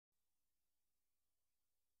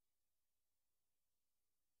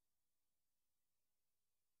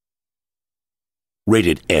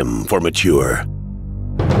Rated M for mature.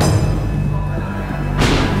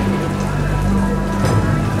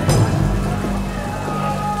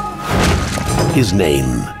 His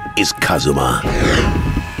name is Kazuma,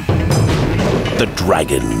 the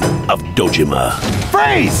Dragon of Dojima.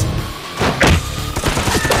 Freeze!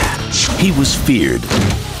 He was feared.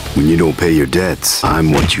 When you don't pay your debts,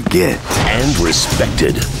 I'm what you get. And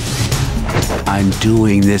respected. I'm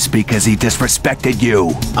doing this because he disrespected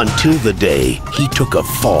you. Until the day he took a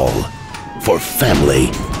fall for family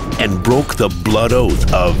and broke the blood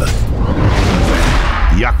oath of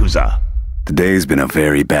Yakuza. Today's been a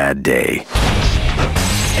very bad day.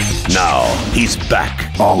 Now he's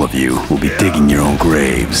back. All of you will be digging your own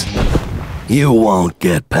graves. You won't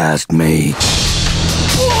get past me.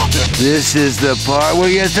 This is the part where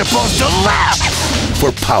you're supposed to laugh!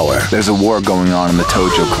 For power. There's a war going on in the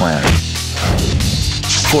Tojo clan.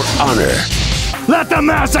 For honor. Let the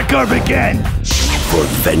massacre begin! For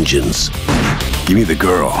vengeance. Give me the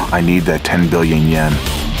girl. I need that 10 billion yen.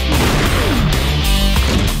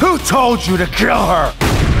 Who told you to kill her?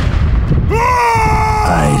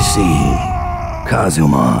 I see.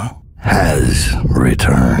 Kazuma has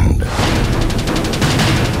returned.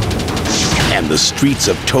 And the streets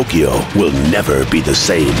of Tokyo will never be the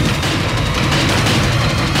same.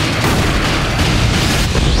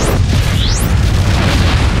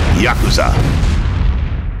 Yakuza.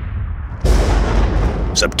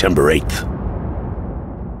 September 8th.